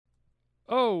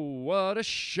Oh, what a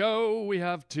show we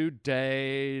have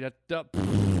today.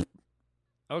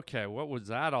 Okay, what was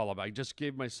that all about? I just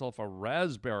gave myself a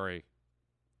raspberry.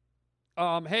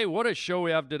 Hey, what a show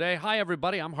we have today. Hi,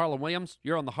 everybody. I'm Harlan Williams.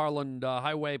 You're on the Harlan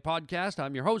Highway Podcast.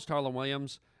 I'm your host, Harlan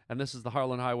Williams, and this is the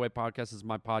Harlan Highway Podcast. This is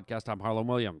my podcast. I'm Harlan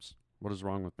Williams. What is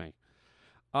wrong with me?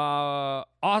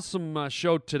 Awesome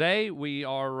show today. We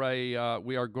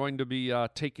are going to be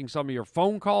taking some of your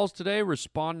phone calls today,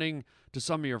 responding to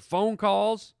some of your phone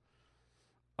calls.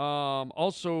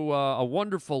 Also, a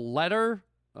wonderful letter.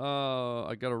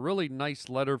 I got a really nice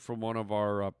letter from one of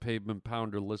our Pavement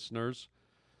Pounder listeners.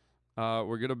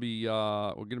 We're gonna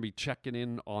be checking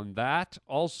in on that.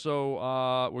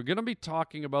 Also, we're gonna be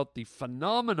talking about the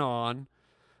phenomenon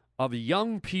of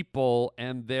young people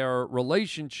and their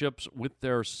relationships with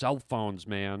their cell phones,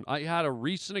 man. I had a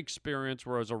recent experience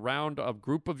where I was around a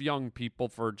group of young people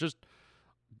for just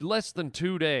less than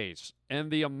 2 days, and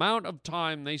the amount of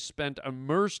time they spent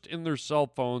immersed in their cell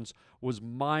phones was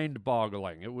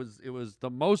mind-boggling. It was the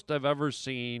most I've ever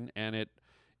seen, and it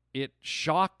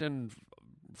shocked and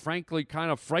frankly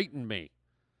kind of frightened me.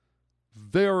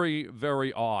 Very,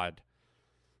 very odd.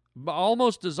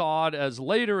 Almost as odd as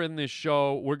later in this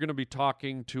show, we're going to be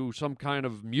talking to some kind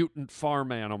of mutant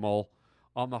farm animal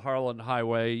on the Harlan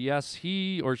Highway. Yes,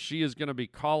 he or she is going to be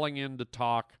calling in to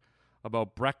talk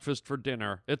about breakfast for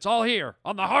dinner. It's all here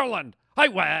on the Harlan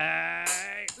Highway.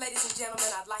 Ladies and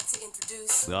gentlemen, I'd like to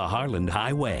introduce the Harlan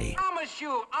Highway. I promise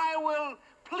you, I will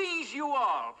please you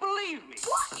all. Believe me.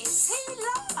 What is he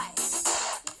like?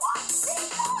 What's he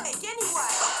like,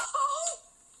 anyway? Oh,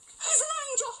 he's an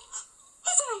angel.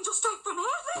 He's an angel straight from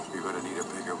heaven. You're gonna need a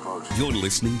bigger boat. You're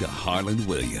listening to Harlan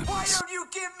Williams. Why don't you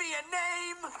give me a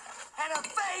name and a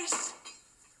face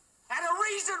and a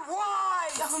reason why?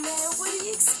 Oh, man, what do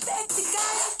you expect? The guy's a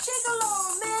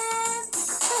gigolo, man.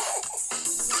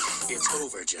 It's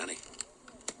over, Johnny.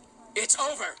 It's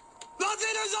over.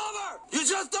 Nothing is over. You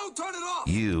just don't turn it off.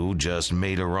 You just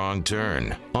made a wrong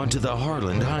turn onto the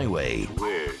Harlan Highway.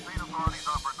 Weird.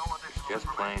 Just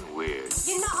plain weird.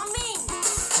 You know what I mean?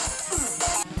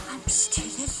 I'm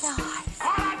still alive.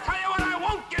 I'll tell you what I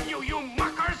won't give you, you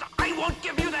muckers. I won't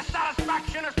give you the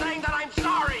satisfaction of saying that I'm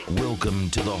sorry. Welcome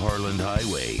to the Harlan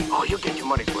Highway. Oh, you get your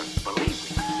money's worth, believe me.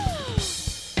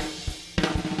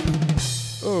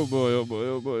 Oh boy, oh boy,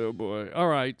 oh boy, oh boy. All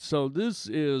right, so this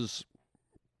was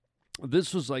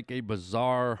like a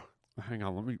bizarre... Hang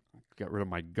on, let me get rid of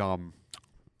my gum.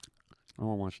 No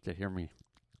one wants to hear me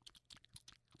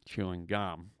chewing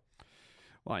gum.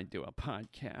 Well, I do a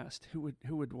podcast. Who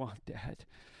would want that?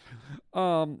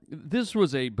 This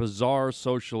was a bizarre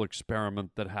social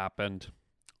experiment that happened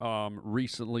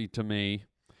recently to me.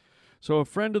 So a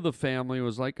friend of the family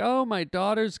was like, oh, my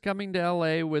daughter's coming to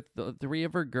L.A. with 3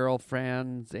 of her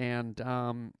girlfriends, and,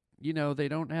 they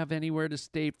don't have anywhere to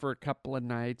stay for a couple of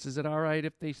nights. Is it all right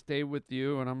if they stay with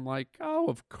you? And I'm like, oh,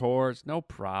 of course, no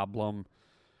problem.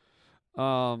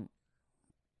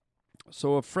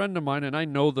 So a friend of mine, and I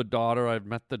know the daughter, I've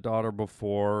met the daughter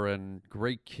before, and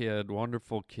great kid,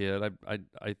 wonderful kid. I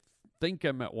think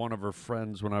I met one of her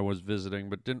friends when I was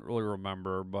visiting, but didn't really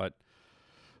remember, but...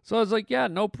 So I was like, yeah,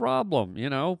 no problem,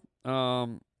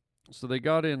 So they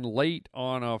got in late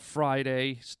on a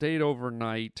Friday, stayed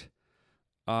overnight,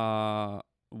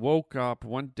 woke up,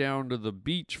 went down to the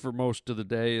beach for most of the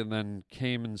day, and then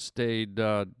came and stayed,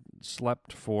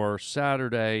 slept for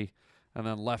Saturday, and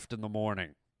then left in the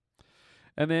morning.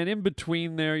 And then in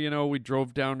between there, we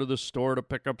drove down to the store to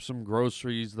pick up some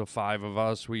groceries, the 5 of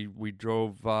us. We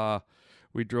drove down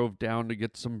to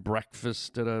get some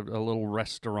breakfast at a little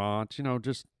restaurant,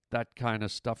 just that kind of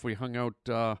stuff. We hung out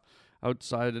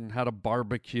outside and had a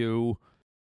barbecue.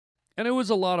 And it was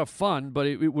a lot of fun, but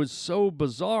it was so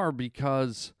bizarre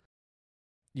because,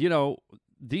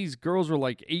 these girls were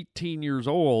like 18 years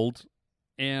old,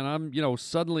 and I'm,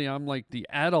 suddenly I'm like the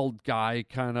adult guy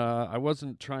kind of. I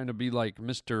wasn't trying to be like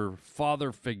Mr.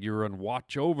 Father figure and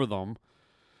watch over them.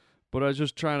 But I was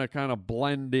just trying to kind of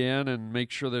blend in and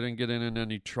make sure they didn't get in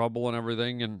any trouble and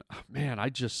everything. And, man, I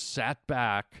just sat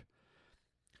back,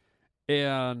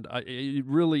 and it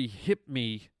really hit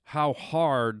me how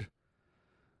hard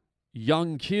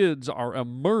young kids are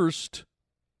immersed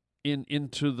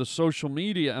into the social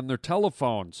media and their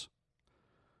telephones.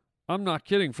 I'm not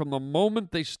kidding. From the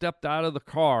moment they stepped out of the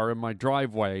car in my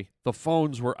driveway, the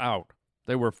phones were out.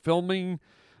 They were filming.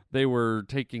 They were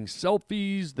taking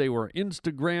selfies, they were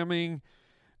Instagramming,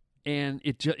 and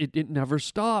it never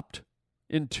stopped.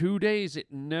 In 2 days,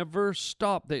 it never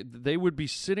stopped. They would be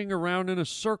sitting around in a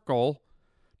circle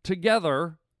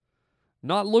together,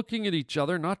 not looking at each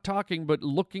other, not talking, but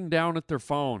looking down at their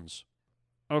phones.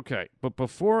 Okay, but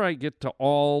before I get to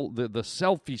all the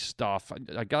selfie stuff,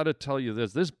 I got to tell you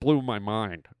this. This blew my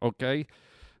mind, okay?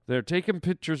 They're taking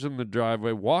pictures in the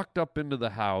driveway, walked up into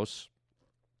the house,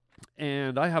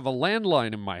 and I have a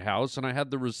landline in my house, and I had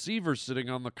the receiver sitting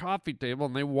on the coffee table,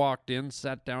 and they walked in,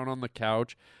 sat down on the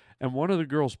couch, and one of the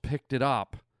girls picked it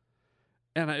up.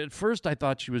 And at first I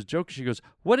thought she was joking. She goes,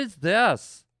 "What is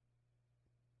this?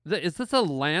 Is this a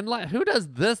landline? Who does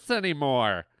this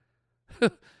anymore?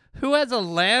 Who has a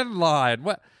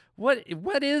landline?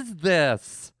 What is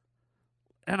this?"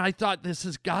 And I thought, this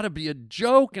has got to be a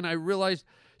joke, and I realized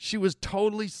she was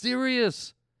totally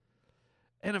serious.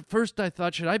 And at first I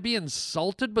thought, should I be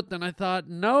insulted? But then I thought,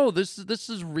 no, this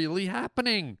is really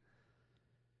happening.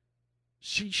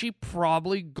 She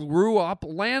probably grew up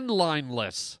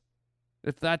landline-less,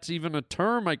 if that's even a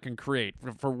term I can create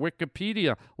for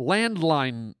Wikipedia.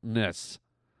 Landline-ness.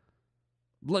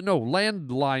 No,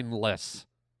 landline-less.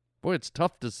 Boy, it's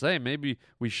tough to say. Maybe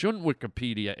we shouldn't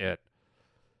Wikipedia it.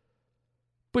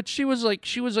 But she was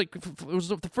like, it was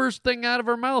the first thing out of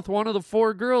her mouth. One of the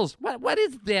four girls. What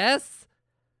is this?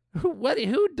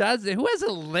 Who does it? Who has a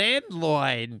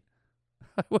landline?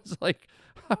 I was like,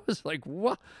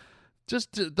 what?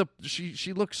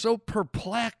 She looked so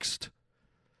perplexed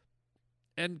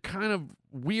and kind of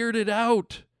weirded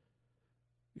out.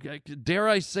 Dare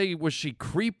I say, was she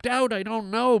creeped out? I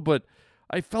don't know, but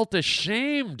I felt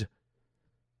ashamed.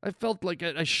 I felt like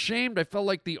ashamed. I felt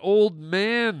like the old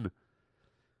man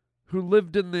who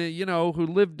lived in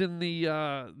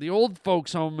the old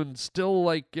folks home and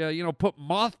still put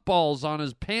mothballs on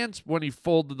his pants when he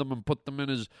folded them and put them in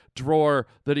his drawer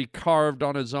that he carved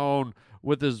on his own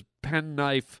with his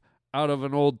penknife out of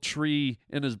an old tree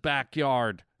in his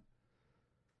backyard.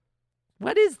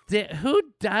 What is this? Who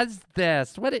does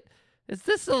this? Is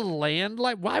this a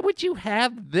landline? Why would you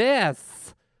have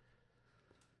this?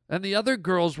 And the other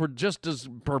girls were just as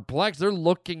perplexed. They're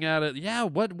looking at it. Yeah,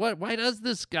 why does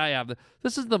this guy have this?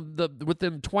 This is the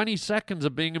within 20 seconds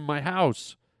of being in my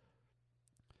house.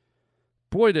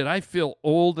 Boy, did I feel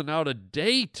old and out of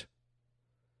date.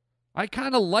 I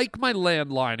kind of like my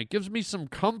landline. It gives me some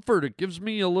comfort. It gives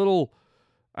me a little,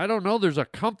 I don't know, there's a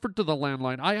comfort to the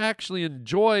landline. I actually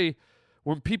enjoy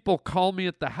when people call me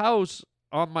at the house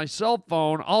on my cell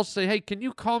phone. I'll say, hey, can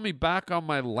you call me back on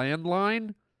my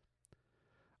landline?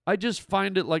 I just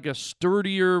find it like a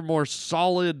sturdier, more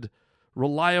solid,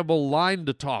 reliable line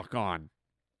to talk on.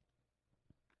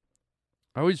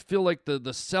 I always feel like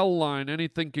the cell line,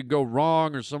 anything could go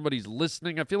wrong or somebody's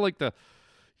listening. I feel like the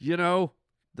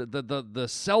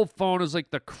cell phone is like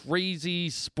the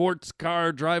crazy sports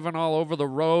car driving all over the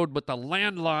road, but the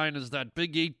landline is that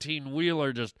big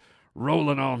 18-wheeler just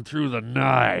rolling on through the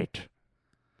night.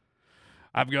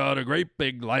 I've got a great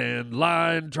big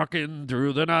landline trucking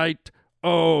through the night.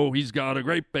 Oh, he's got a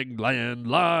great big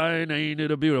landline. Ain't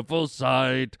it a beautiful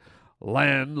sight?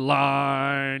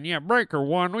 Landline. Yeah, breaker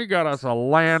one, we got us a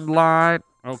landline.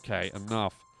 Okay,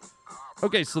 enough.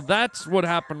 Okay, so that's what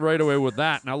happened right away with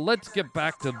that. Now let's get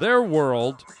back to their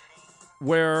world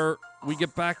where we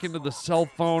get back into the cell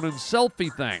phone and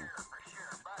selfie thing.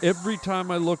 Every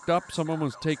time I looked up, someone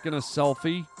was taking a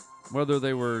selfie, whether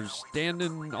they were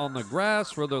standing on the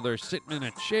grass, whether they're sitting in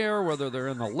a chair, whether they're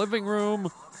in the living room,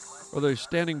 whether they're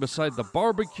standing beside the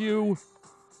barbecue.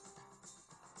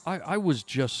 I was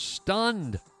just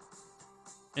stunned.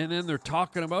 And then they're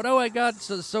talking about, oh, I got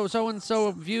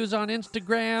so-and-so views on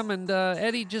Instagram, and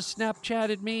Eddie just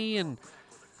Snapchatted me, and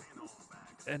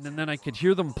then I could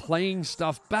hear them playing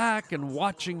stuff back and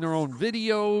watching their own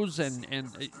videos,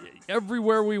 and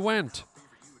everywhere we went,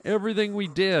 everything we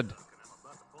did.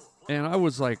 And I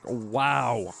was like,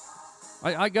 wow.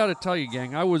 I got to tell you,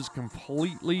 gang, I was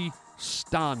completely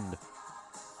stunned.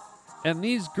 And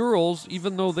these girls,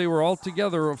 even though they were all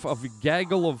together of a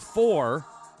gaggle of four,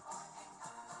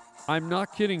 I'm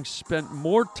not kidding, spent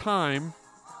more time,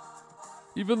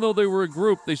 even though they were a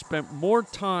group, they spent more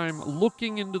time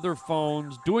looking into their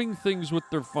phones, doing things with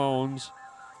their phones,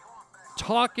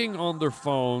 talking on their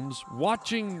phones,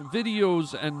 watching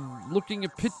videos and looking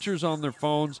at pictures on their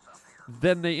phones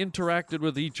than they interacted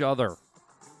with each other.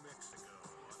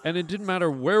 And it didn't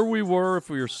matter where we were, if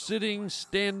we were sitting,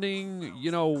 standing,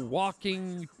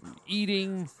 walking,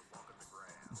 eating.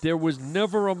 There was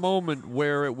never a moment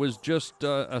where it was just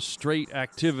a straight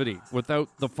activity without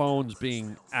the phones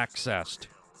being accessed.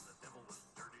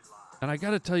 And I got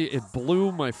to tell you, it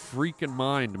blew my freaking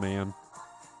mind, man.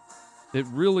 It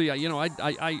really,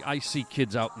 I see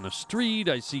kids out in the street.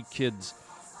 I see kids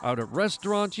out at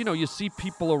restaurants. You see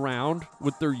people around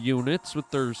with their units, with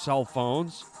their cell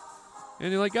phones.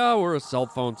 And you're like, oh, we're a cell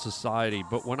phone society.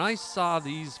 But when I saw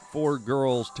these 4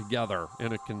 girls together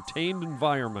in a contained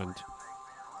environment,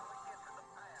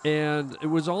 and it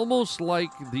was almost like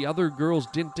the other girls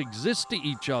didn't exist to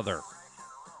each other.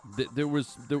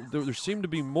 There seemed to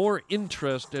be more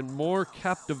interest and more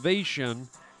captivation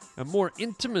and more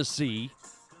intimacy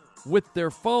with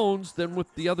their phones than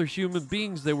with the other human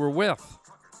beings they were with.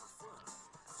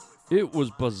 It was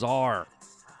bizarre.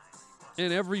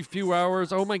 And every few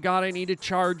hours, oh my God, I need a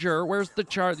charger. Where's the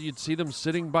charger? You'd see them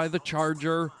sitting by the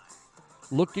charger,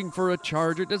 looking for a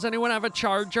charger. Does anyone have a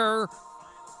charger?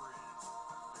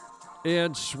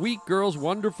 And sweet girls,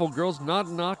 wonderful girls, not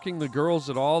knocking the girls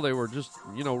at all. They were just,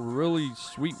 really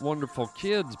sweet, wonderful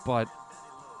kids. But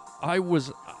I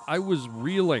was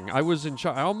reeling. I was in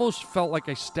shock. I almost felt like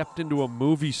I stepped into a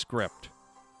movie script.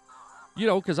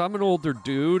 Because I'm an older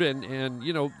dude, and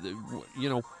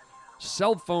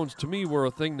cell phones to me were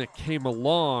a thing that came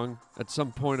along at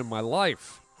some point in my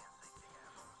life.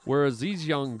 Whereas these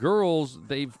young girls,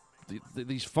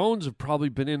 these phones have probably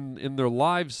been in their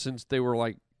lives since they were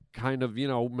like kind of,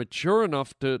 mature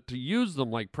enough to use them,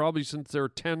 like probably since they're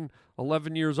 10,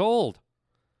 11 years old.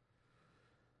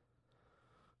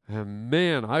 And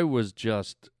man, I was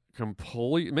just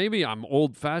completely, maybe I'm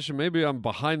old-fashioned, maybe I'm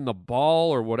behind the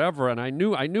ball or whatever, and I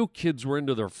knew kids were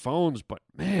into their phones, but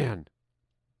man,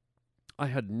 I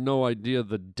had no idea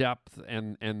the depth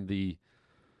and the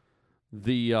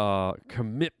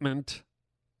commitment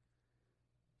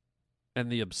and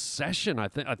the obsession. I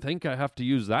think I have to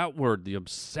use that word, the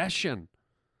obsession.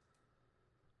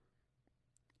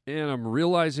 And I'm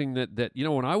realizing that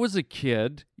when I was a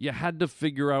kid, you had to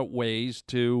figure out ways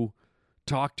to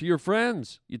talk to your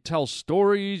friends. You tell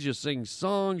stories, you sing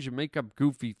songs, you make up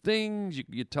goofy things,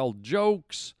 you tell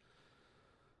jokes.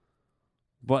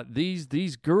 But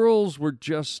these girls were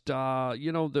just,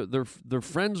 their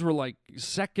friends were like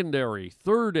secondary,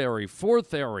 thirdary,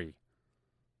 fourthary.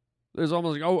 There's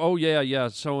almost like, oh yeah,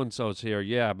 so-and-so's here.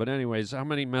 Yeah, but anyways, how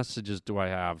many messages do I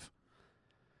have?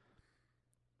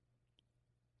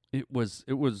 It was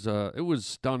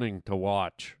stunning to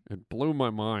watch. It blew my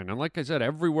mind. And like I said,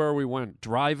 everywhere we went,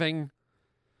 driving,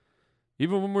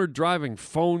 even when we were driving,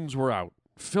 phones were out,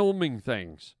 filming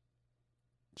things,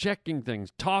 checking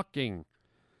things, talking,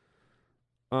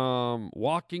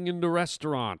 walking into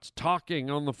restaurants, talking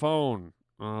on the phone.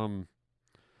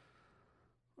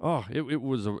 It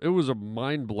was a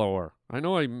mind blower. I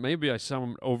know maybe I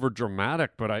sound over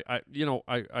dramatic, but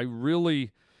I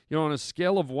really, on a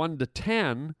scale of 1 to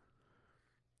 10,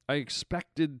 I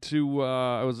expected to.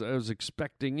 I was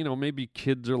expecting, maybe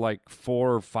kids are like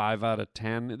 4 or 5 out of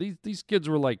 10. These kids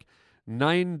were like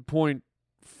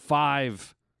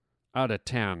 9.5 out of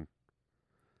 10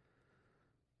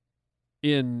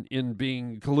 in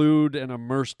being glued and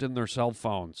immersed in their cell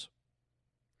phones.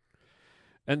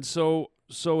 And so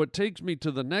it takes me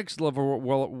to the next level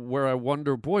where I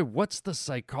wonder, boy, what's the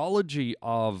psychology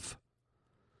of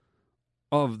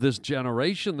this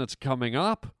generation that's coming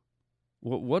up?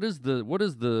 What is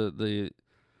the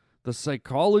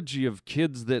psychology of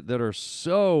kids that are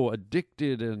so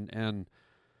addicted and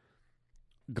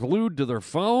glued to their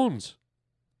phones?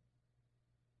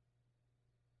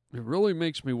 It really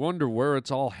makes me wonder where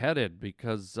it's all headed,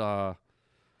 because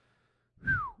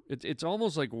it's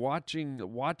almost like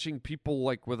watching people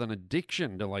like with an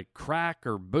addiction to like crack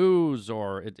or booze,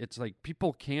 or it's like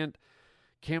people can't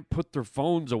put their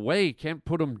phones away, can't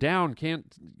put them down,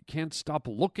 can't stop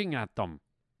looking at them.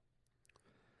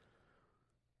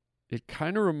 It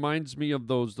kind of reminds me of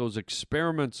those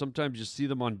experiments. Sometimes you see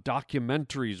them on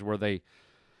documentaries where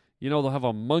they'll have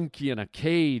a monkey in a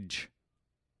cage,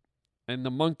 and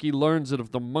the monkey learns that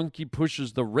if the monkey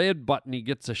pushes the red button, he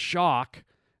gets a shock,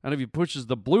 and if he pushes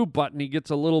the blue button, he gets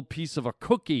a little piece of a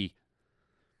cookie.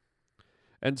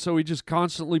 And so he just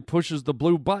constantly pushes the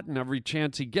blue button every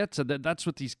chance he gets. And that's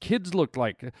what these kids look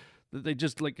like. They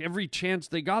just, like, every chance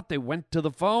they got, they went to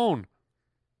the phone,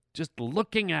 just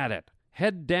looking at it,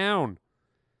 head down.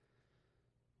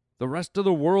 The rest of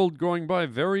the world going by,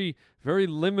 very, very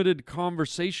limited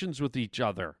conversations with each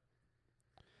other.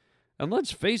 And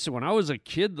let's face it, when I was a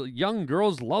kid, young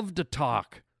girls loved to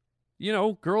talk.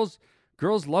 Girls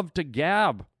love to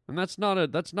gab. And that's not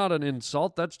an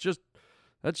insult. That's just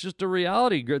a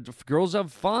reality. Girls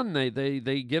have fun.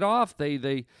 They get off.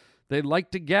 They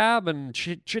like to gab and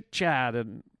chit chat,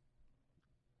 and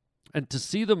to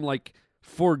see them like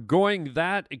foregoing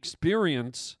that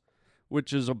experience,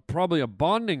 which is probably a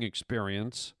bonding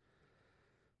experience,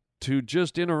 to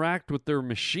just interact with their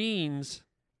machines.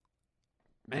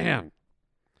 Man,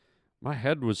 my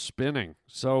head was spinning.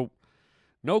 So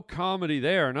No comedy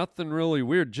there. Nothing really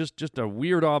weird. Just a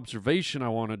weird observation I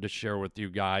wanted to share with you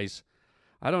guys.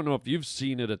 I don't know if you've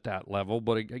seen it at that level,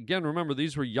 but again, remember,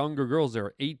 these were younger girls. They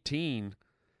were 18,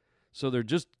 so they're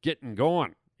just getting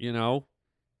going, you know.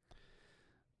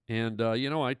 And,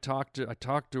 you know, I talked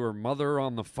to her mother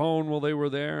on the phone while they were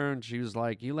there, and she was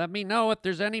like, you let me know if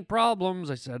there's any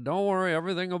problems. I said, don't worry,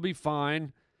 everything will be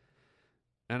fine.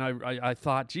 And I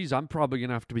thought, geez, I'm probably going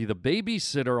to have to be the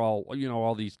babysitter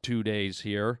all these 2 days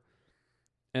here.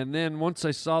 And then once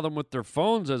I saw them with their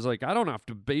phones, I was like, I don't have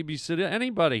to babysit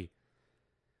anybody.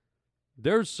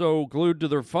 They're so glued to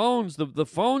their phones. The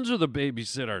phones are the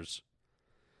babysitters.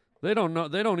 They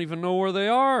don't even know where they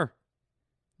are.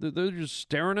 They're just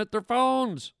staring at their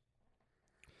phones.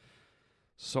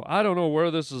 So I don't know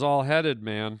where this is all headed,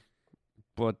 man.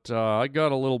 But I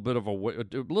got a little bit of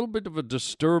a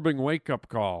disturbing wake-up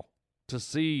call to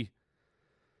see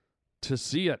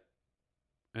it.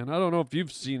 And I don't know if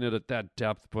you've seen it at that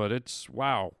depth, but it's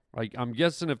wow. I'm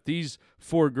guessing if these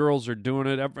 4 girls are doing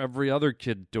it, every other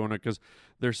kid doing it, because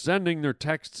they're sending their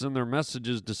texts and their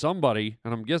messages to somebody,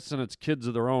 and I'm guessing it's kids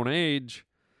of their own age.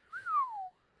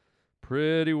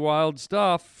 Pretty wild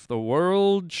stuff. The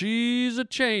world, she's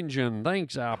a-changin'.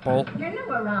 Thanks, Apple. You're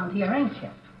new around here, ain't you?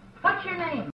 What's your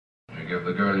name? You give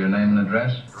the girl your name and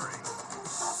address?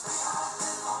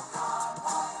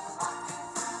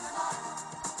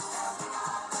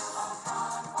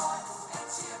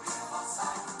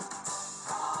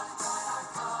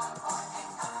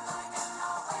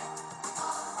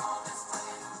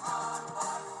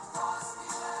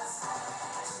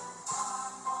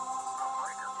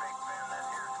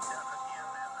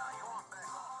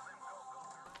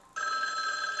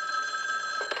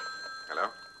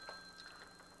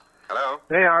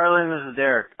 Hey, Harlan, this is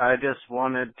Derek. I just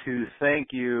wanted to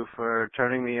thank you for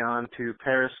turning me on to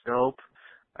Periscope.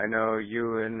 I know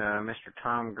you and Mr.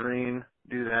 Tom Green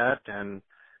do that, and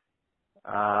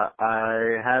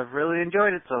I have really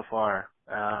enjoyed it so far.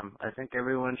 I think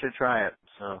everyone should try it.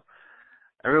 So,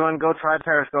 everyone go try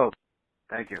Periscope.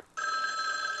 Thank you.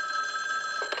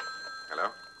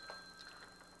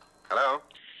 Hello?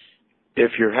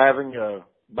 If you're having a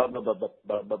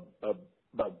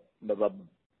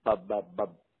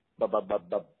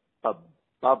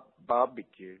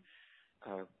barbecue,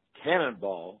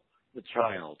 Cannonball the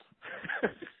Child.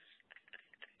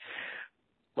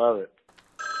 Love it.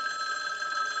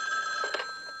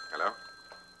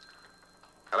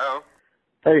 Hello?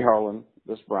 Hey, Harlan,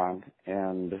 this is Brian,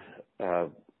 and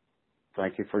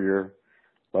thank you for your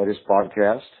latest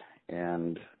podcast,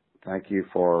 and thank you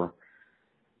for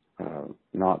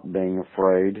not being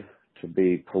afraid to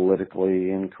be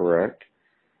politically incorrect.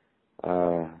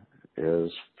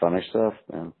 Is funny stuff,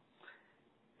 man.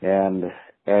 And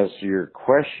as your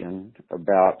question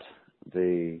about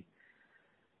the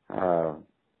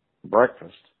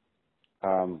breakfast,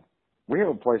 we have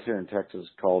a place here in Texas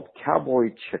called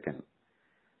COWBOY Chicken,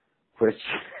 which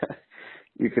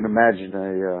you can imagine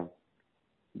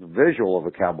the visual of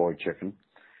a cowboy chicken,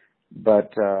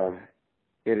 but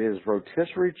it is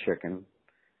rotisserie chicken,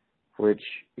 which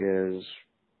is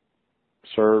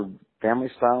served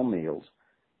family-style meals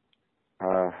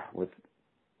with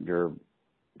your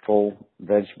full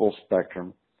vegetable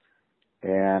spectrum,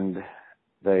 and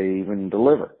they even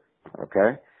deliver,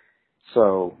 okay?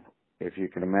 So if you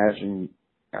can imagine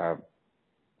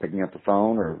picking up the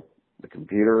phone or the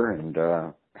computer and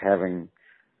having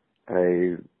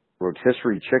a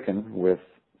rotisserie chicken with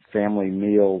family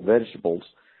meal vegetables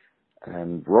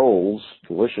and rolls,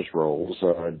 delicious rolls,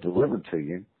 delivered to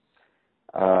you,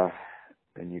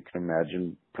 then you can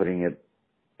imagine putting it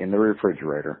in the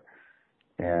refrigerator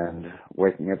and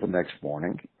waking up the next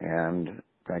morning and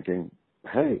thinking,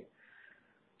 hey,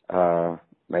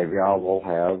 maybe I will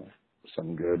have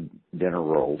some good dinner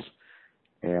rolls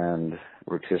and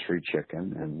rotisserie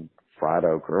chicken and fried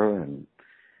okra and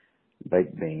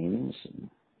baked beans.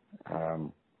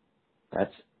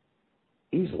 That's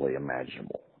easily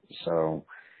imaginable. So,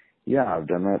 yeah, I've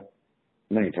done that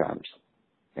many times.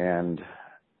 And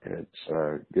it's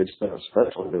good stuff,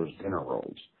 especially those dinner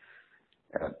rolls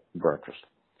at breakfast.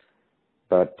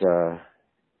 But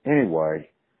anyway,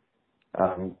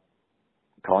 I'm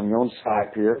calling you on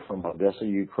Skype here from Odessa,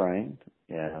 Ukraine,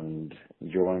 and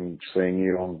enjoying seeing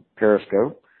you on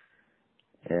Periscope,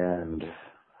 and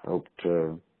hope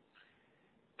to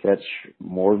catch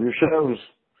more of your shows.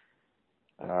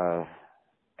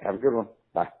 Have a good one.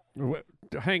 Bye.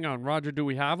 Hang on, Roger. Do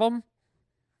we have him?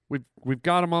 We've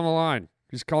got him on the line.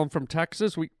 He's calling from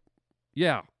Texas.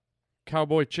 Yeah,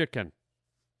 Cowboy Chicken.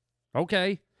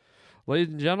 Okay, ladies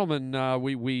and gentlemen,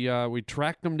 we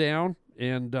tracked him down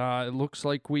And it looks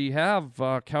like we have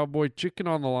Cowboy Chicken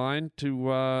on the line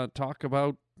to talk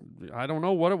about, I don't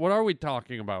know, what are we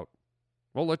talking about?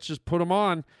 Well, let's just put him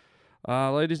on.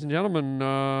 Ladies and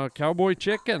gentlemen, Cowboy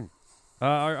Chicken.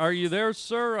 Are you there,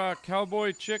 sir,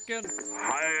 Cowboy Chicken?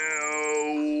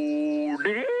 Howdy.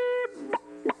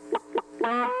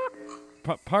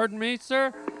 Pardon me,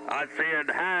 sir? I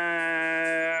said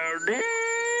howdy.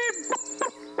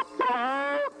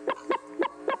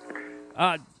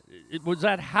 Was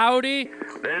that howdy?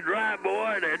 That's right,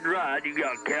 boy. That's right. You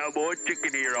got Cowboy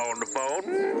Chicken here on the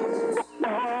phone.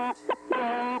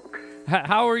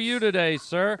 How are you today,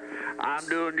 sir? I'm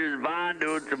doing just fine,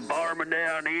 doing some farming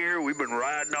down here. We've been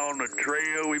riding on the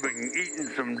trail. We've been eating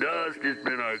some dust. It's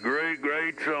been a great,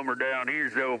 great summer down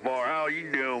here so far. How you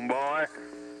doing, boy?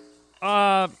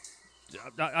 I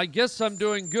guess I'm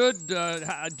doing good.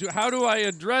 How do I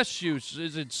address you?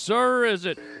 Is it sir? Is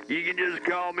it? You can just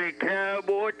call me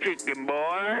Cowboy Chicken,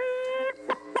 boy.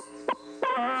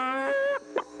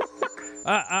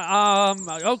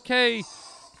 Okay,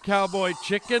 Cowboy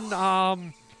Chicken.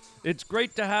 It's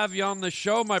great to have you on the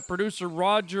show. My producer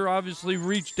Roger obviously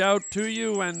reached out to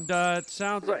you, and it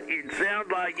sounds like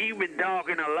you've been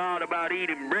talking a lot about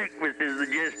eating breakfast as the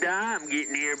just I'm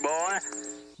getting here, boy.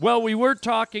 Well, we were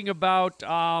talking about,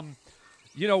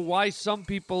 why some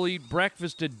people eat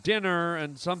breakfast at dinner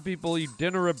and some people eat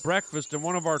dinner at breakfast, and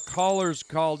one of our callers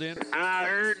called in. I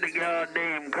heard the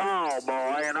goddamn call,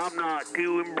 boy, and I'm not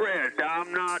too impressed.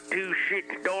 I'm not too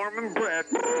shitstorm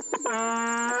impressed.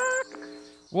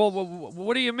 Well,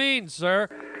 what do you mean, sir?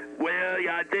 Well,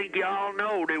 I think you all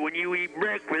know that when you eat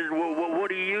breakfast, what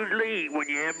do you usually eat when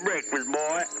you have breakfast,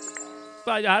 boy?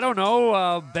 I don't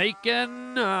know,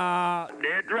 bacon?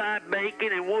 That's right,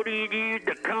 bacon. And what do you use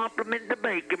to compliment the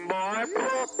bacon, boy?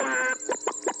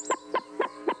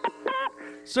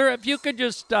 Sir, if you could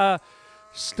just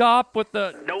stop with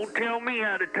the... Don't tell me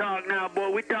how to talk now,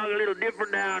 boy. We talk a little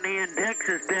different down here in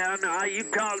Texas town. Now, you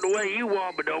talk the way you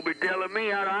want, but don't be telling me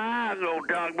how I'm going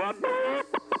to talk, boy.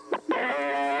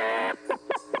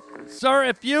 Sir,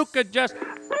 if you could just...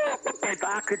 If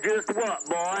I could just what,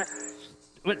 boy?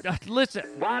 Listen.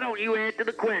 Why don't you answer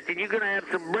the question? You're going to have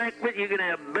some breakfast, you're going to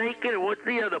have bacon, and what's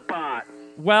the other part?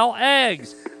 Well,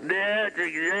 eggs. That's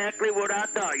exactly what I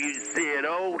thought you said.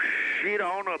 Oh, shit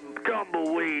on a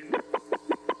tumbleweed.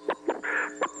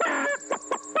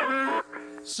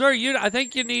 Sir, I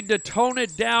think you need to tone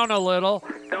it down a little.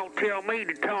 Don't tell me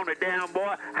to tone it down,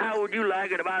 boy. How would you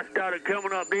like it if I started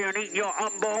coming up there and eating your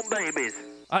unborn babies?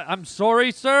 I'm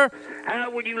sorry, sir? How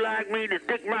would you like me to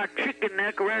stick my chicken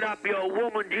neck right up your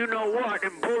woman's you-know-what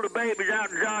and pull the babies out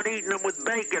and start eating them with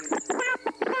bacon?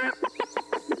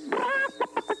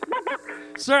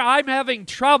 Sir, I'm having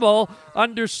trouble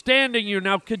understanding you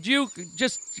now. Can you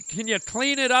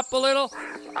clean it up a little?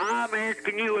 I'm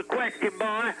asking you a question,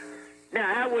 boy.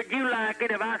 Now, how would you like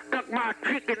it if I stuck my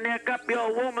chicken neck up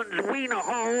your woman's wiener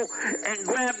hole and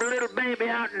grabbed the little baby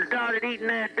out and started eating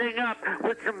that thing up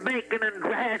with some bacon and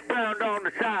hash brown on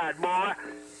the side, boy?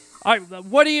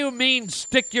 What do you mean,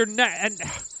 stick your neck and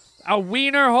a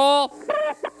wiener hole?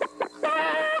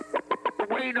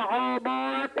 Wiener hole,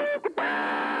 boy.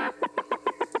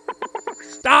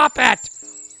 Stop it!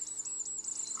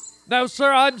 Now,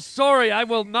 sir, I'm sorry. I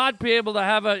will not be able to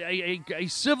have a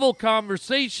civil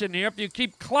conversation here if you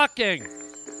keep clucking.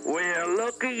 Well,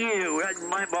 look at you.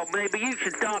 Well, maybe you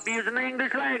should stop using the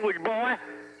English language, boy.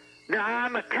 Now,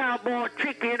 I'm a cowboy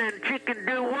chicken, and chicken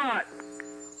do what?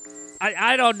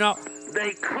 I don't know.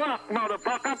 They cluck,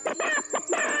 motherfucker.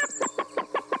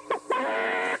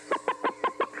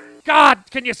 God,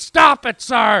 can you stop it,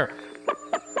 sir?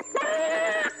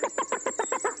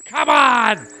 Come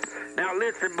on! Now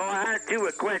listen, boy, I ask you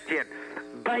a question.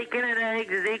 Bacon and eggs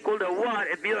is equal to what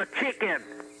if you're a chicken?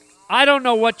 I don't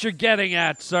know what you're getting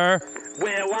at, sir.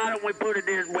 Well, why don't we put it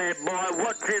this way, boy?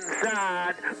 What's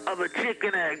inside of a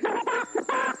chicken egg?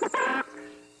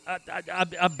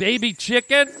 A baby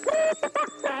chicken?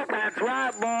 That's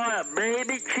right, boy. A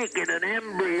baby chicken, an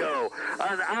embryo.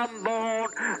 An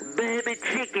unborn baby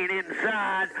chicken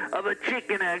inside of a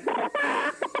chicken egg.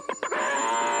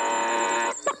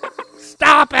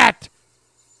 Stop it!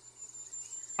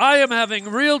 I am having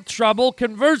real trouble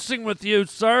conversing with you,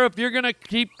 sir, if you're going to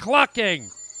keep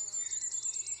clucking.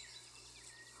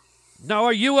 Now,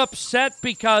 are you upset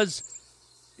because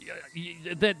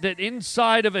that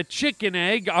inside of a chicken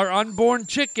egg are unborn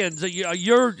chickens.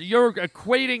 You're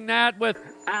equating that with...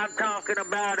 I'm talking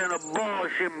about an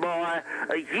abortion, boy.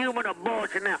 A human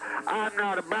abortion. Now, I'm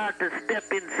not about to step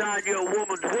inside your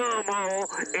woman's wormhole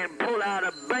and pull out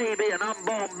a baby, an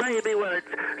unborn baby, while it's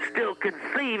still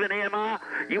conceiving, am I?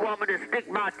 You want me to stick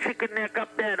my chicken neck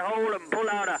up that hole and pull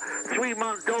out a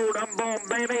 3-month-old unborn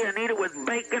baby and eat it with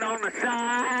bacon on the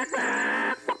side?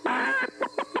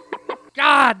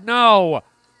 God, no!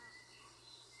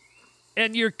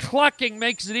 And your clucking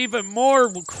makes it even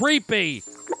more creepy.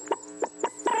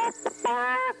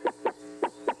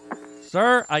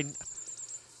 Sir,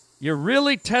 you're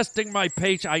really testing my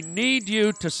patience. I need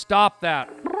you to stop that.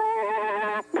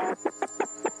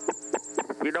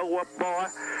 You know what, boy?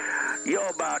 You're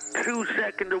about 2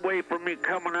 seconds away from me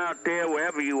coming out there,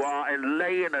 wherever you are, and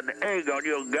laying an egg on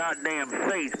your goddamn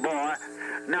face, boy.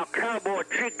 Now, Cowboy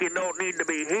Chicken don't need to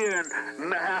be hearing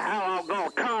how I'm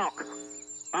gonna talk.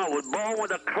 I was born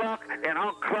with a cluck, and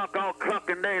I'll cluck all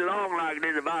clucking day long like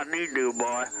this if I need to,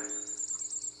 boy.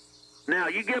 Now,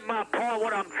 you get my point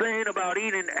what I'm saying about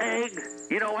eating eggs?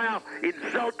 You know how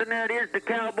insulting that is to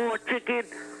Cowboy Chicken?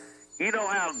 You know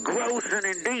how gross and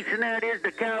indecent that is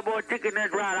to Cowboy Chicken?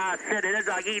 That's right, I said it. It's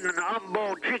like eating an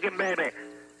unborn chicken baby.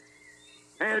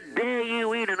 How dare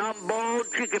you eat an unborn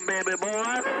chicken baby,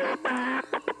 boy?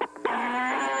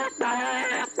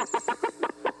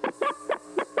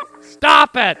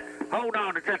 Stop it! Hold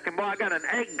on a second, boy. I got an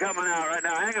egg coming out right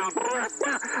now. Hang on.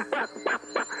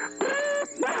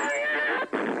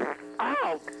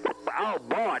 Oh,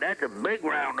 boy, that's a big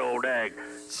round old egg.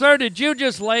 Sir, did you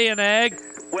just lay an egg?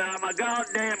 Well, I'm a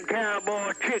goddamn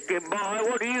Cowboy Chicken, boy.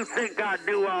 What do you think I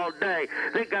do all day?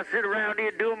 Think I sit around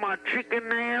here doing my chicken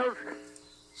nails?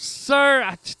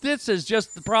 Sir, this is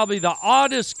just probably the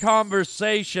oddest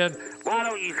conversation. Why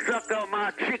don't you suck on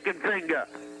my chicken finger?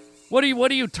 What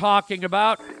are you talking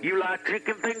about? You like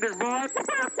chicken fingers, boy?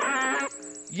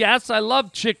 Yes, I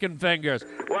love chicken fingers.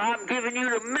 Well, I'm giving you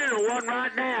the middle one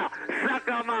right now. Suck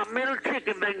on my middle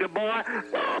chicken finger, boy.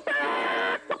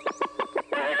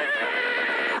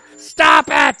 Stop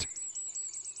it!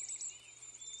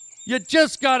 You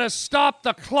just gotta stop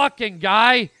the clucking,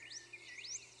 guy.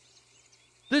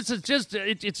 This is just,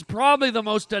 it's probably the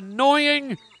most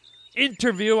annoying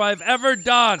interview I've ever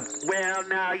done. Well,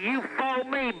 now, you phone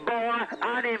me, boy.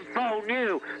 I didn't phone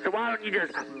you. So why don't you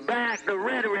just back the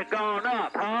rhetoric on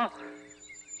up, huh?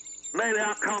 Maybe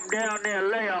I'll come down there and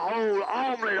lay a whole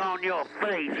omelet on your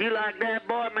face. You like that,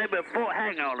 boy? Maybe before...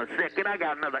 Hang on a second. I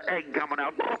got another egg coming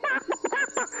out.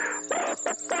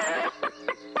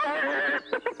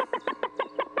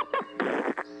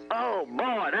 Oh,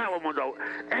 boy, that one was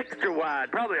extra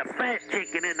wide. Probably a fat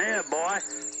chicken in there, boy.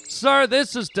 Sir,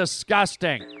 this is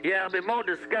disgusting. Yeah, it'll be more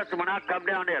disgusting when I come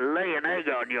down there and lay an egg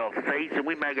on your face and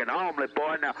we make an omelet,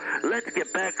 boy. Now, let's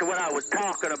get back to what I was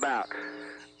talking about.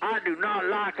 I do not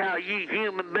like how you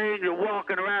human beings are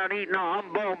walking around eating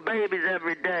unborn babies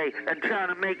every day and trying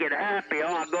to make it happy.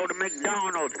 Oh, I go to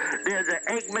McDonald's. There's an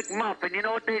Egg McMuffin. You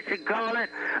know what they should call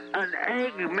it? An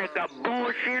Egg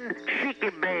McAbortion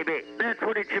Chicken Baby. That's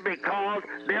what it should be called.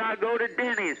 Then I go to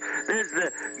Denny's. There's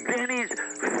the Denny's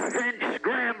French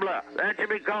Scrambler. That should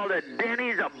be called a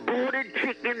Denny's Aborted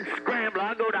Chicken Scrambler.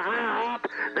 I go to IHOP.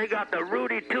 They got the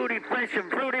Rudy Tooty Fresh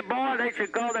and Fruity. Boy, they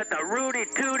should call that the Rudy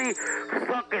Tooty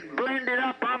fucking blended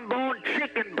up unborn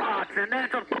chicken pots, and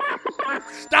that's a...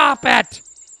 Stop it!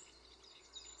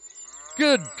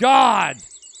 Good God!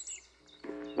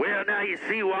 Well, now you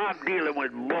see what I'm dealing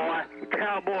with, boy.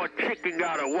 Cowboy Chicken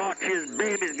gotta watch his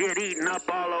babies get eaten up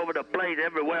all over the place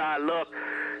everywhere I look.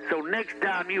 So next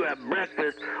time you have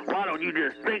breakfast, why don't you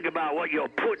just think about what you're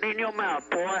putting in your mouth,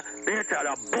 boy? It's an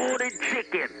aborted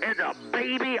chicken. It's a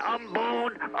baby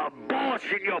unborn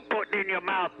abortion you're putting in your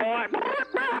mouth, boy.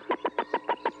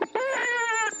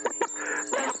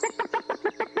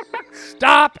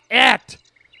 Stop it!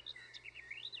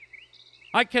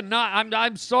 I cannot,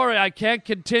 I'm sorry, I can't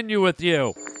continue with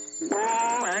you.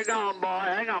 Oh, hang on, boy.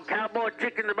 Hang on. Cowboy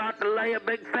Chicken's about to lay a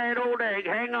big fat old egg.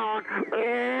 Hang on.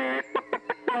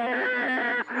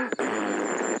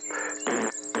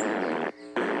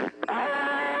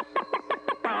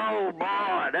 Oh,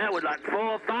 boy. That was like 4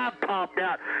 or 5 popped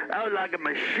out. That was like a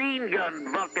machine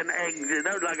gun fucking eggs.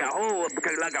 That was like a whole,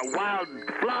 like a wild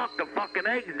flock of fucking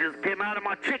eggs just came out of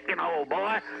my chicken hole,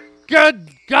 boy. Good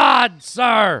God,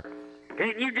 sir!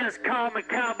 Can you just call me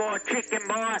Cowboy Chicken,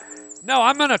 boy? No,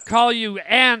 I'm gonna call you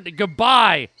and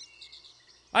goodbye.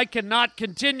 I cannot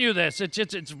continue this.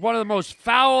 It's one of the most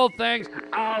foul things.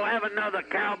 I'll have another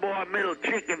cowboy middle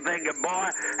chicken finger, boy.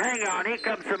 Hang on, here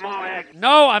comes some more eggs.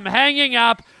 No, I'm hanging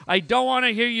up. I don't want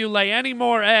to hear you lay any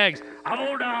more eggs.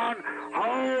 Hold on.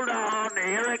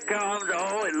 Here it comes.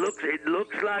 Oh, it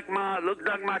looks like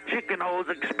my chicken hole's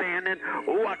expanding.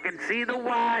 Oh, I can see the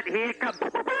white. Here it comes.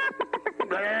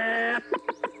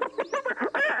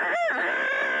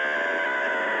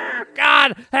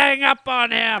 God, hang up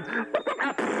on him.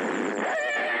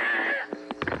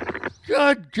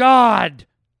 Good God.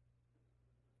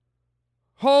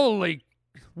 Holy,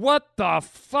 what the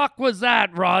fuck was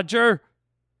that, Roger?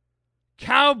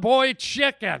 Cowboy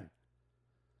chicken.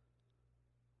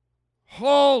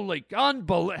 Holy,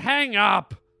 hang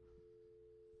up.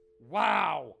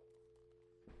 Wow.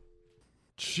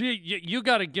 Gee, you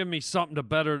got to give me something to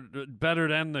better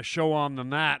to end the show on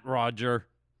than that, Roger.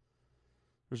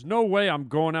 There's no way I'm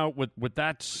going out with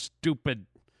that stupid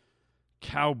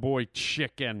cowboy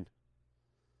chicken.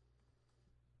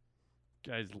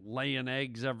 Guy's laying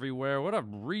eggs everywhere. What a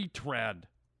retread.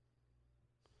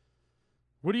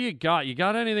 What do you got? You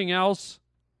got anything else?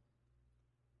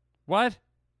 What?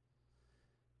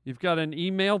 You've got an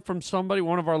email from somebody,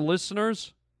 one of our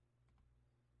listeners?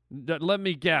 Let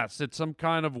me guess. It's some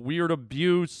kind of weird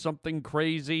abuse, something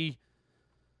crazy.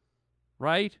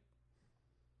 Right?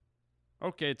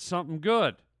 Okay, it's something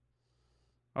good.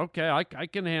 Okay, I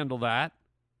can handle that.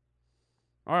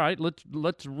 All right,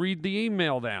 let's read the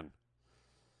email then.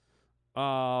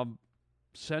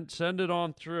 Send it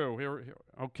on through. Here.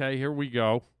 Okay, here we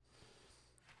go.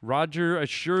 Roger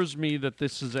assures me that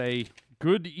this is a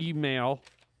good email.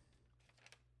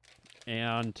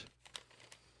 And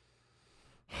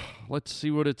let's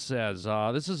see what it says.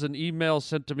 This is an email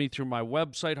sent to me through my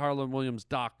website,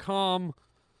 harlanwilliams.com.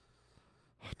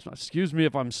 Excuse me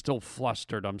if I'm still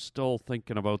flustered. I'm still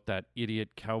thinking about that idiot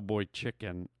cowboy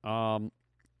chicken.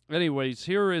 Anyways,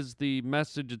 here is the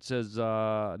message. It says,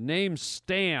 name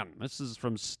Stan. This is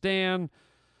from Stan.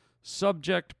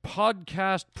 Subject,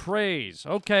 podcast praise.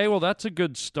 Okay, well, that's a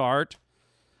good start.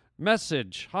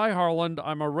 Message, hi, Harland.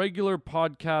 I'm a regular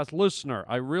podcast listener.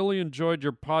 I really enjoyed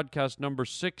your podcast number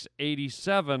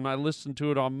 687. I listened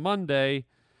to it on Monday.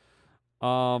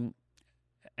 And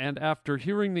after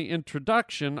hearing the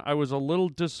introduction, I was a little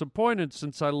disappointed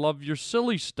since I love your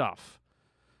silly stuff.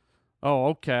 Oh,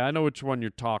 okay. I know which one you're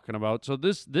talking about. So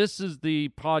this is the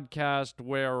podcast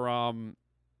where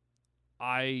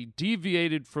I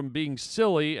deviated from being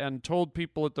silly and told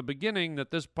people at the beginning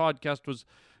that this podcast was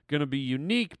going to be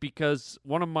unique because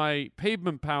one of my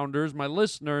pavement pounders, my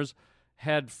listeners,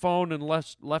 had phoned and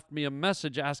left me a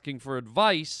message asking for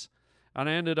advice, and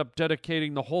I ended up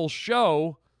dedicating the whole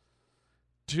show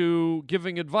to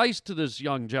giving advice to this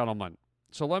young gentleman.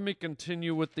 So let me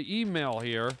continue with the email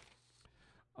here.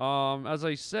 As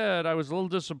I said, I was a little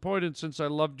disappointed since I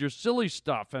loved your silly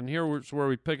stuff, and here's where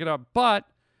we pick it up. But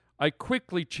I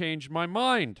quickly changed my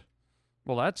mind.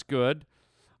 Well, that's good.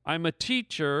 I'm a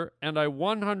teacher, and I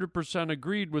 100%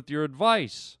 agreed with your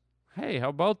advice. Hey, how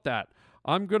about that?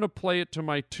 I'm going to play it to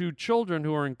my 2 children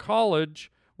who are in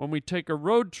college when we take a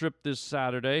road trip this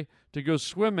Saturday to go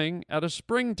swimming at a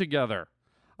spring together.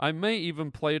 I may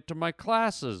even play it to my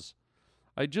classes.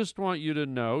 I just want you to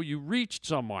know you reached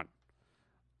someone.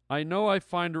 I know I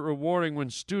find it rewarding when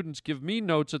students give me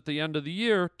notes at the end of the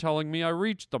year telling me I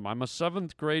reached them. I'm a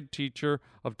 7th grade teacher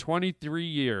of 23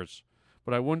 years,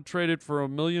 but I wouldn't trade it for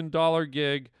 $1 million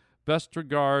gig. Best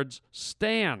regards,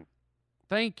 Stan.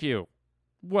 Thank you.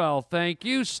 Well, thank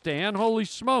you, Stan. Holy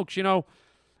smokes. You know,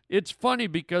 it's funny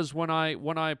because when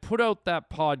I put out that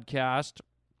podcast,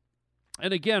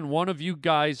 and again, one of you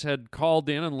guys had called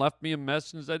in and left me a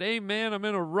message and said, hey, man, I'm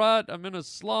in a rut. I'm in a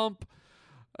slump.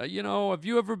 Have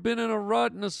you ever been in a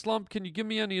rut, in a slump? Can you give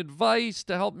me any advice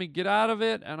to help me get out of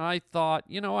it? And I thought,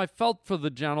 I felt for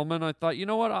the gentleman. I thought, you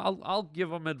know what? I'll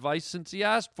give him advice since he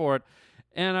asked for it.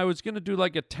 And I was going to do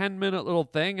like a 10-minute little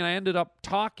thing, and I ended up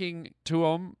talking to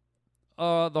him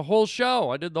the whole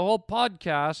show. I did the whole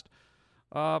podcast,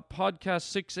 podcast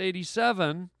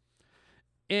 687.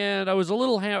 And I was a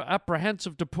little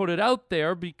apprehensive to put it out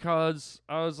there because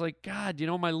I was like, God,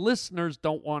 my listeners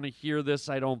don't want to hear this,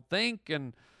 I don't think.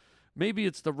 And maybe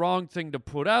it's the wrong thing to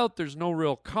put out. There's no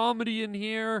real comedy in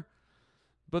here.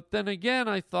 But then again,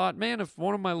 I thought, man, if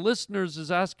one of my listeners is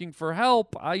asking for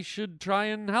help, I should try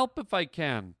and help if I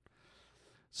can.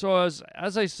 So as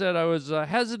I said, I was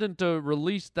hesitant to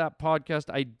release that podcast.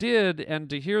 I did, and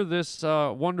to hear this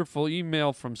wonderful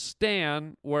email from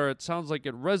Stan, where it sounds like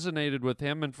it resonated with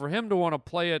him, and for him to want to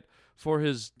play it for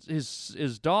his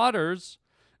daughters,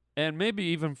 and maybe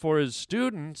even for his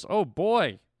students, oh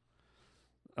boy,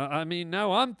 I mean,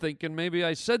 now I'm thinking maybe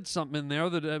I said something in there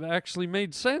that actually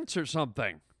made sense or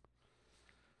something.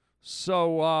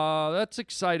 So that's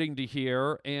exciting to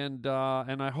hear, and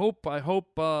I hope the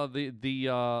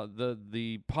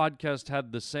podcast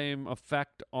had the same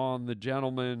effect on the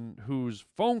gentleman whose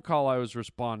phone call I was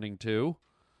responding to.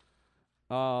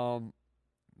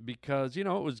 Because, it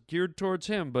was geared towards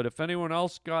him. But if anyone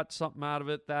else got something out of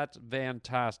it, that's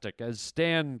fantastic, as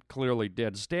Stan clearly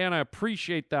did. Stan, I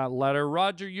appreciate that letter.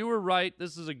 Roger, you were right.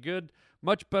 This is a good,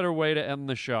 much better way to end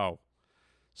the show.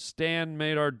 Stan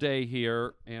made our day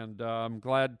here, and I'm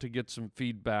glad to get some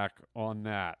feedback on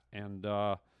that. And,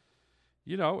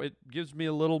 it gives me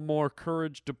a little more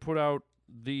courage to put out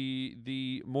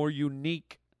the more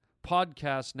unique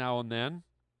podcasts now and then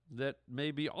that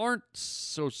maybe aren't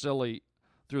so silly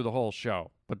through the whole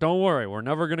show. But don't worry, we're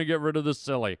never going to get rid of the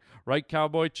silly. Right,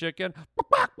 Cowboy Chicken?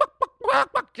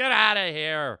 Get out of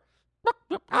here.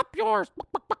 Up yours.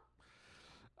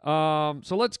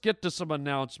 So let's get to some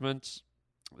announcements.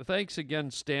 Thanks again,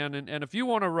 Stan. And if you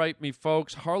want to write me,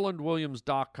 folks,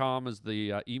 harlandwilliams.com is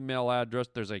the email address.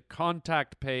 There's a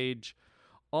contact page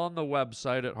on the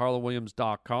website at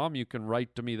harlandwilliams.com. You can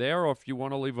write to me there, or if you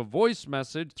want to leave a voice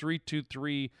message,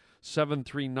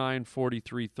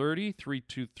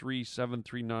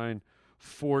 323-739-4330,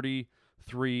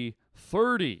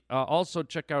 323-739-4330. Also,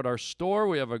 check out our store.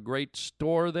 We have a great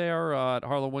store there at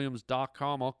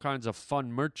harlandwilliams.com. All kinds of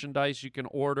fun merchandise you can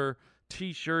order.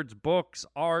 T-shirts, books,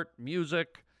 art,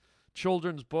 music,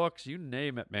 children's books, you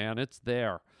name it, man. It's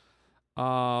there.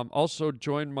 Also,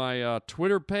 join my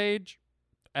Twitter page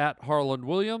at Harland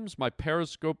Williams. My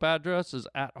Periscope address is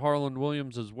at Harland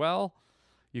Williams as well.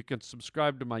 You can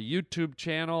subscribe to my YouTube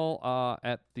channel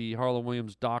at the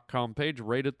harlandwilliams.com page.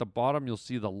 Right at the bottom, you'll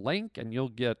see the link, and you'll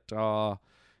get all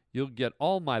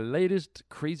my latest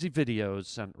crazy videos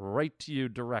sent right to you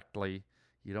directly.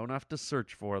 You don't have to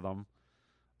search for them.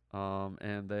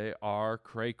 And they are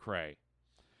cray-cray.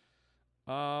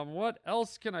 What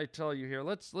else can I tell you here?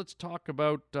 Let's talk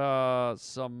about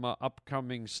some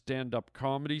upcoming stand-up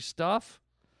comedy stuff.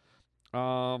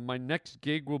 My next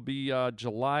gig will be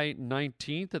July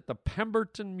 19th at the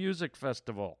Pemberton Music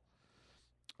Festival.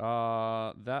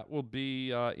 That will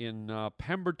be in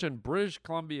Pemberton, British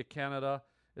Columbia, Canada.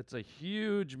 It's a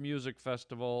huge music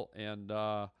festival, and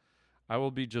I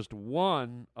will be just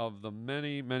one of the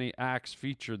many, many acts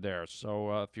featured there.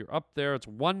 So if you're up there, it's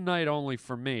one night only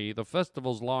for me. The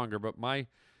festival's longer, but my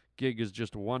gig is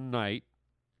just one night,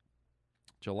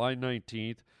 July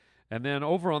 19th. And then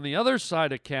over on the other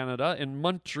side of Canada, in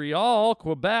Montreal,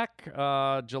 Quebec,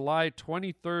 July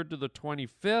 23rd to the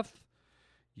 25th,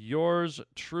 yours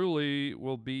truly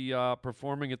will be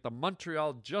performing at the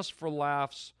Montreal Just for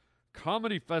Laughs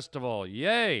Comedy Festival.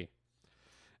 Yay!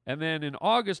 And then in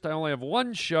August, I only have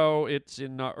one show. It's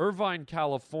in Irvine,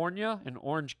 California, in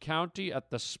Orange County at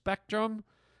the Spectrum.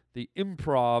 The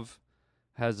Improv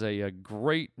has a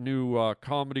great new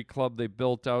comedy club they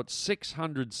built out,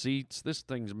 600 seats. This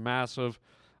thing's massive.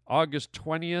 August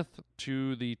 20th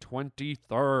to the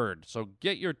 23rd. So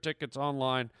get your tickets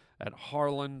online at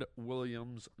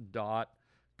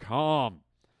harlandwilliams.com.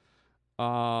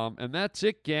 And that's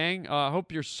it, gang. I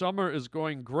hope your summer is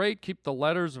going great. Keep the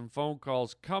letters and phone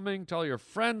calls coming. Tell your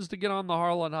friends to get on the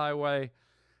Harland Highway.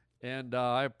 And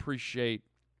I appreciate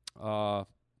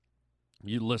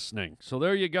you listening. So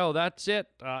there you go. That's it.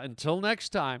 Until next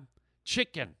time,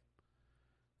 chicken,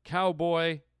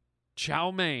 cowboy,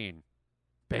 chow mein,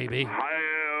 baby.